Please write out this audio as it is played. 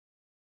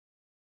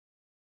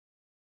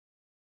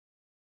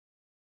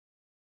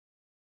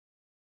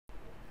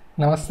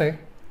Namaste,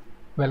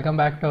 welcome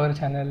back to our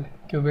channel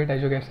Qubit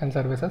Education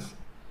Services.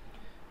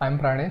 I am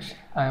Pranesh.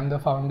 I am the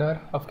founder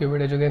of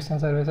Qubit Education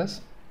Services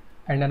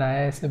and an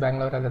IISER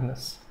Bangalore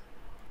alumnus.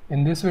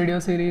 In this video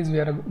series,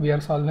 we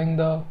are solving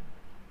the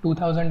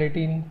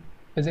 2018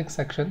 physics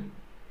section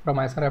from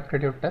IISER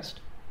Aptitude Test,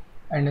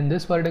 and in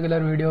this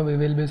particular video we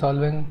will be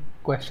solving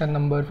question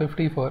number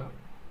 54,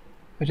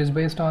 which is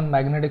based on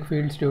magnetic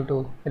fields due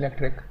to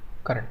electric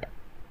current.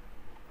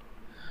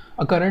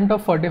 A current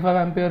of 45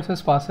 amperes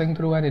is passing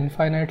through an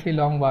infinitely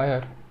long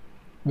wire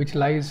which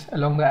lies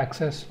along the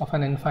axis of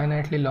an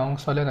infinitely long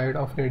solenoid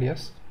of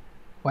radius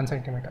 1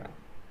 centimeter.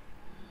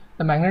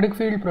 The magnetic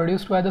field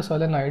produced by the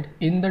solenoid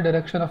in the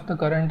direction of the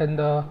current in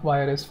the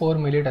wire is 4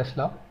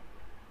 millitesla.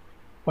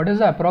 What is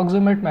the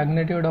approximate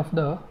magnitude of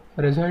the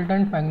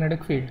resultant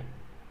magnetic field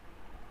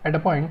at a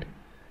point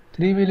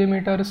 3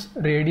 millimeters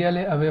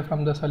radially away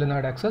from the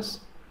solenoid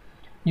axis?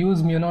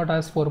 Use mu naught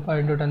as 4 pi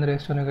into 10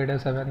 raised to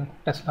negative 7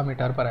 Tesla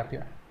meter per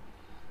ampere.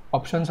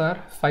 Options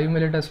are 5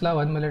 millitesla,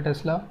 1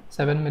 millitesla,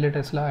 7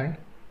 millitesla and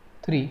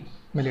 3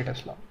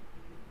 millitesla.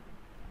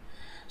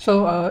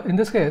 So in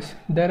this case,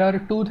 there are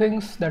two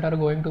things that are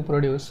going to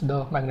produce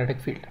the magnetic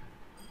field.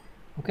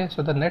 Okay,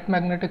 so the net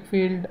magnetic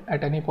field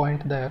at any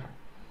point there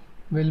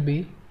will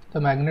be the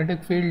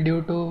magnetic field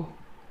due to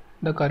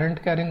the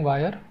current carrying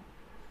wire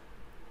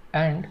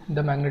and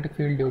the magnetic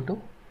field due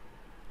to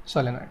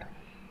solenoid.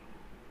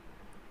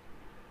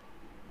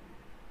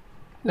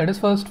 Let us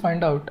first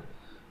find out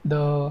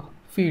the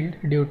field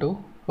due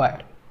to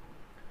wire,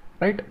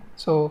 right?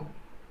 So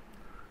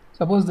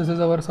suppose this is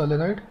our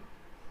solenoid.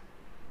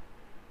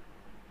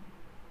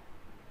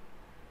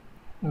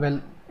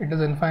 Well, it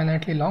is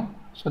infinitely long,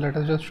 so let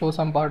us just show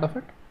some part of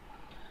it.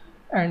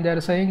 And they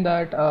are saying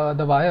that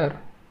the wire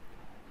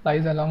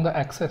lies along the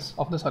axis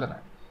of the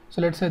solenoid.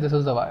 So let's say this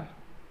is the wire.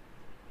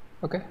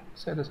 Okay,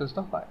 say this is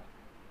the wire,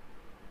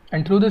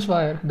 and through this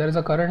wire there is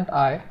a current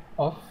I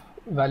of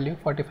value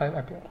 45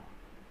 ampere.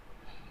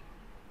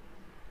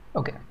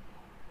 Okay,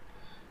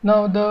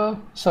 now the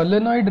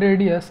solenoid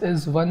radius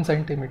is 1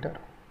 centimeter,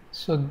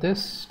 so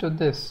this to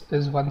this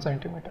is 1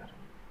 centimeter,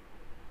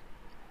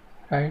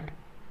 right?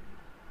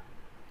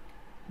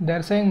 They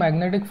are saying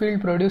magnetic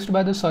field produced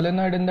by the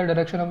solenoid in the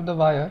direction of the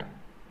wire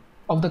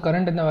of the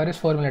current in the wire is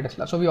 4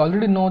 millitesla. So we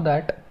already know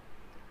that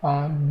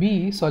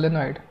B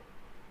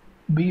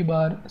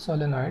bar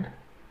solenoid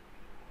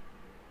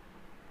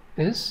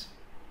is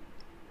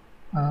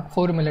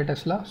 4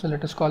 millitesla, so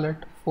let us call it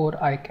 4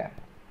 I cap.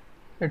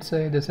 Let's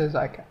say this is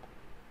I cap.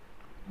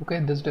 Okay,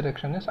 this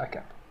direction is I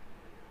cap.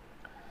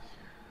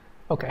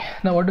 Okay,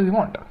 now what do we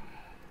want?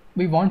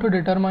 We want to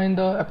determine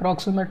the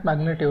approximate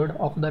magnitude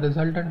of the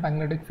resultant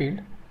magnetic field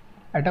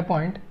at a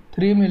point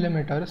 3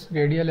 millimeters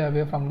radially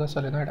away from the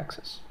solenoid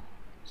axis.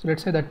 So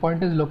let's say that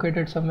point is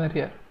located somewhere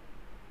here.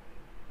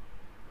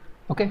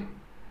 Okay,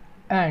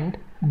 and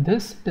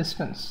this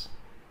distance,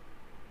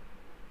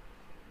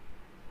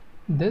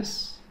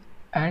 this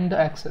and the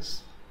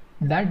axis,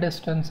 that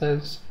distance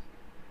is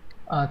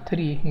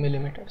 3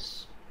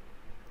 millimeters,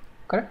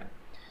 correct?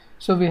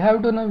 So we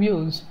have to now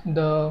use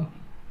the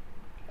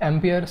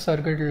Ampere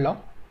circuit law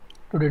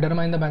to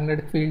determine the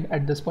magnetic field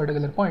at this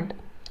particular point,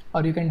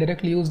 or you can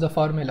directly use the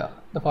formula.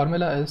 The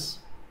formula is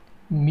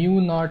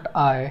mu naught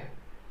I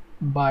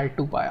by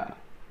 2 pi r,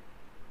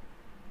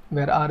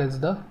 where r is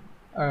the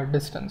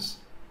distance.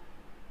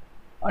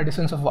 A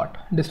distance of what?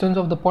 Distance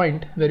of the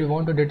point where you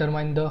want to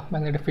determine the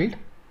magnetic field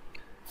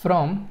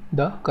from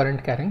the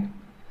current carrying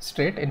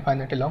straight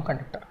infinitely long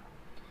conductor.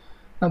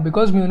 Now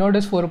because mu naught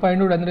is 4 pi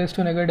into 10 raised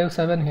to negative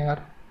 7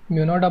 here,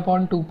 mu naught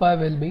upon 2 pi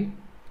will be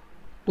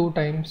 2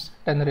 times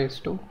 10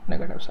 raised to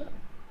negative 7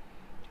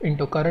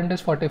 into current is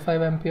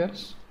 45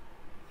 amperes.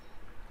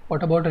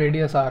 What about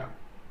radius r?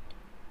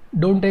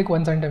 Don't take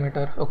 1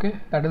 centimeter, okay?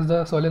 That is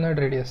the solenoid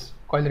radius,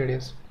 coil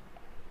radius.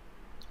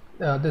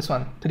 This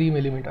one, 3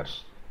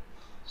 millimeters.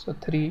 So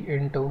 3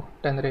 into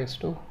 10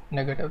 raised to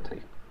negative 3.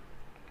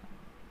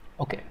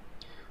 Okay.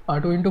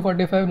 2 into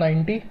 45,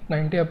 90.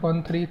 90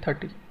 upon 3,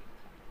 30.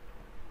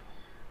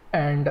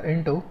 And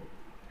into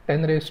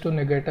 10 raised to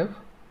negative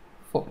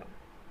 4,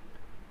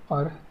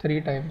 or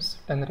 3 times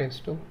 10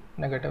 raised to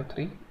negative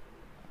 3,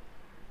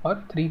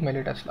 or 3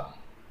 millitesla.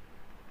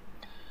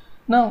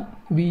 Now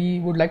we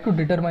would like to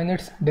determine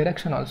its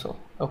direction also.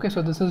 Okay,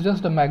 so this is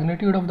just the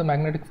magnitude of the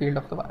magnetic field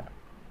of the wire.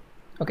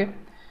 Okay,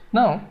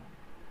 now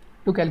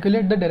to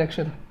calculate the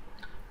direction,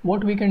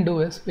 what we can do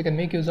is we can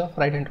make use of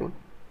right hand rule.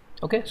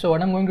 Okay, so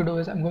what I'm going to do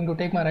is I'm going to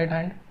take my right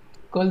hand,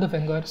 curl the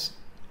fingers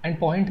and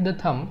point the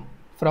thumb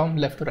from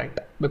left to right,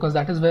 because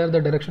that is where the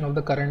direction of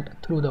the current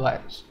through the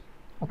wire is.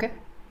 Okay,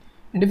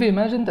 and if you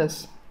imagine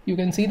this, you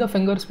can see the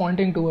fingers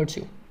pointing towards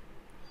you,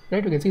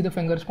 right? You can see the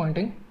fingers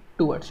pointing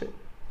towards you.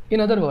 In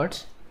other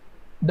words,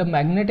 the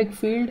magnetic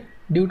field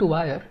due to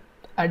wire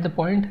at the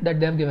point that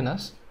they have given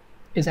us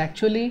is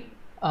actually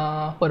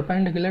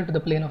perpendicular to the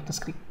plane of the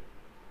screen,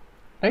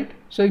 right?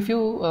 So if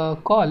you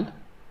call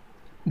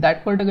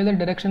that particular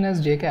direction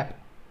as j cap,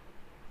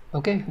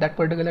 okay, that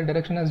particular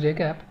direction as j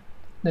cap,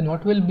 then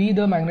what will be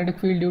the magnetic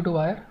field due to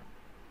wire?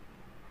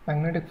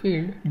 magnetic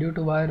field due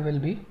to wire will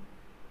be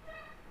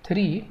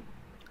 3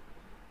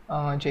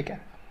 j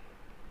cap.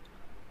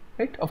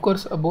 Right? Of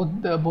course, both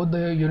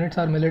the units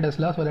are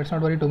millitesla, so let's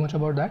not worry too much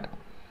about that.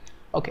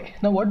 Okay,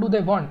 now what do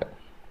they want?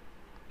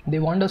 They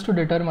want us to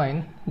determine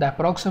the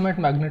approximate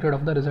magnitude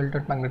of the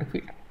resultant magnetic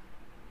field.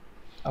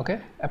 Okay,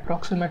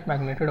 approximate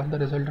magnitude of the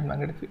resultant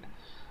magnetic field.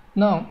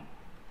 Now,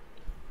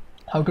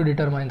 how to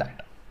determine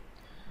that?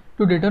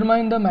 To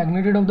determine the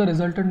magnitude of the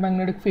resultant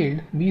magnetic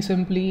field, we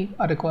simply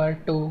are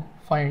required to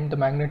find the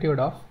magnitude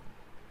of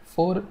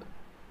 4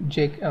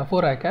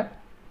 I cap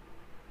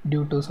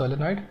due to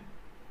solenoid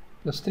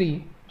plus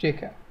 3 j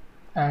cap,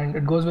 and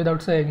it goes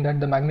without saying that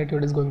the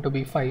magnitude is going to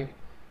be 5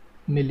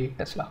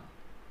 millitesla.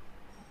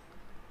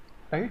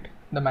 Right?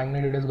 The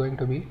magnitude is going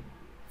to be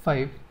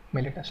 5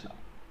 millitesla.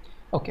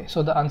 Okay,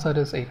 so the answer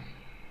is A.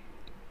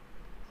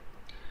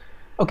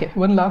 Okay,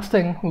 one last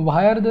thing.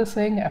 Why are they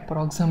saying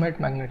approximate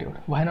magnitude?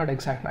 Why not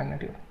exact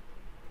magnitude?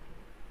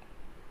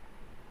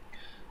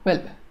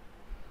 Well,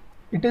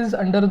 it is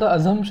under the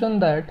assumption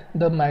that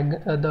the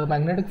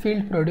magnetic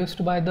field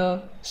produced by the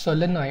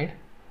solenoid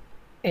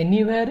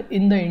anywhere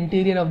in the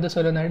interior of the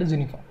solenoid is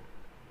uniform.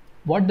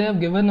 What they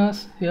have given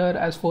us here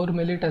as 4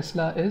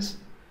 millitesla is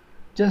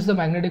just the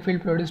magnetic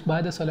field produced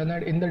by the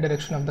solenoid in the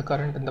direction of the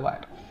current in the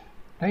wire,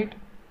 right?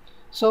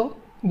 So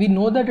we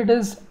know that it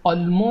is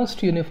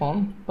almost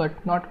uniform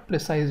but not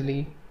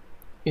precisely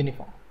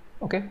uniform.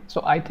 Okay,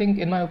 so I think,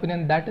 in my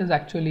opinion, that is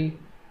actually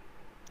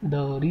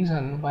the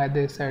reason why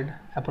they said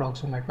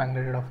approximate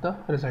magnitude of the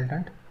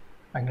resultant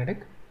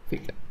magnetic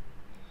field.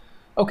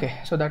 Okay,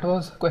 so that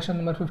was question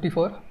number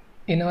 54.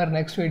 In our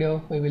next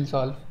video we will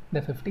solve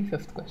the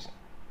 55th question.